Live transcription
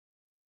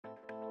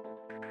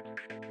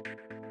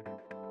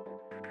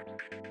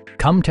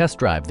Come test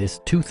drive this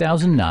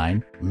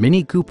 2009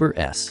 Mini Cooper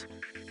S.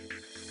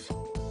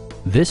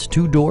 This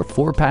two-door,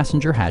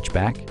 four-passenger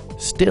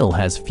hatchback still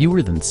has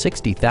fewer than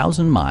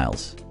 60,000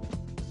 miles.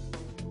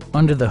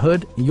 Under the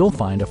hood, you'll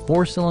find a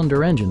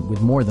four-cylinder engine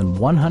with more than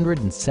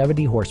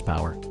 170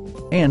 horsepower.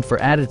 And for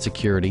added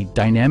security,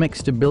 dynamic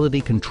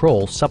stability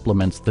control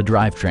supplements the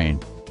drivetrain.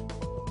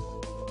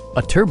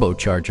 A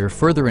turbocharger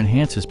further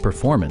enhances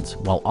performance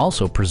while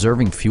also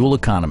preserving fuel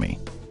economy.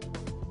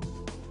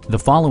 The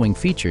following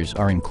features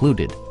are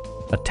included: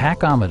 a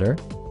tachometer,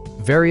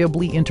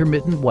 variably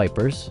intermittent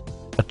wipers,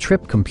 a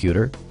trip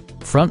computer,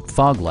 front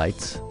fog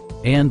lights,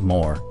 and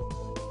more.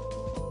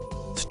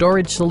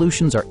 Storage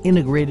solutions are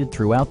integrated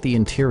throughout the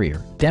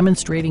interior,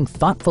 demonstrating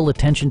thoughtful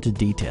attention to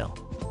detail.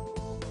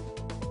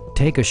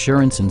 Take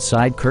assurance in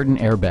side curtain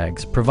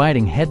airbags,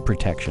 providing head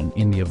protection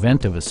in the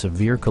event of a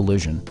severe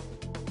collision.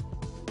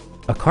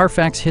 A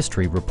Carfax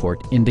history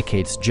report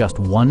indicates just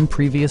one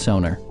previous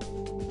owner.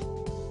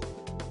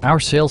 Our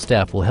sales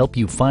staff will help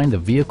you find the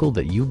vehicle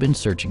that you've been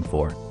searching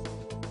for.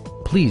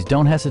 Please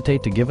don't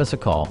hesitate to give us a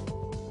call.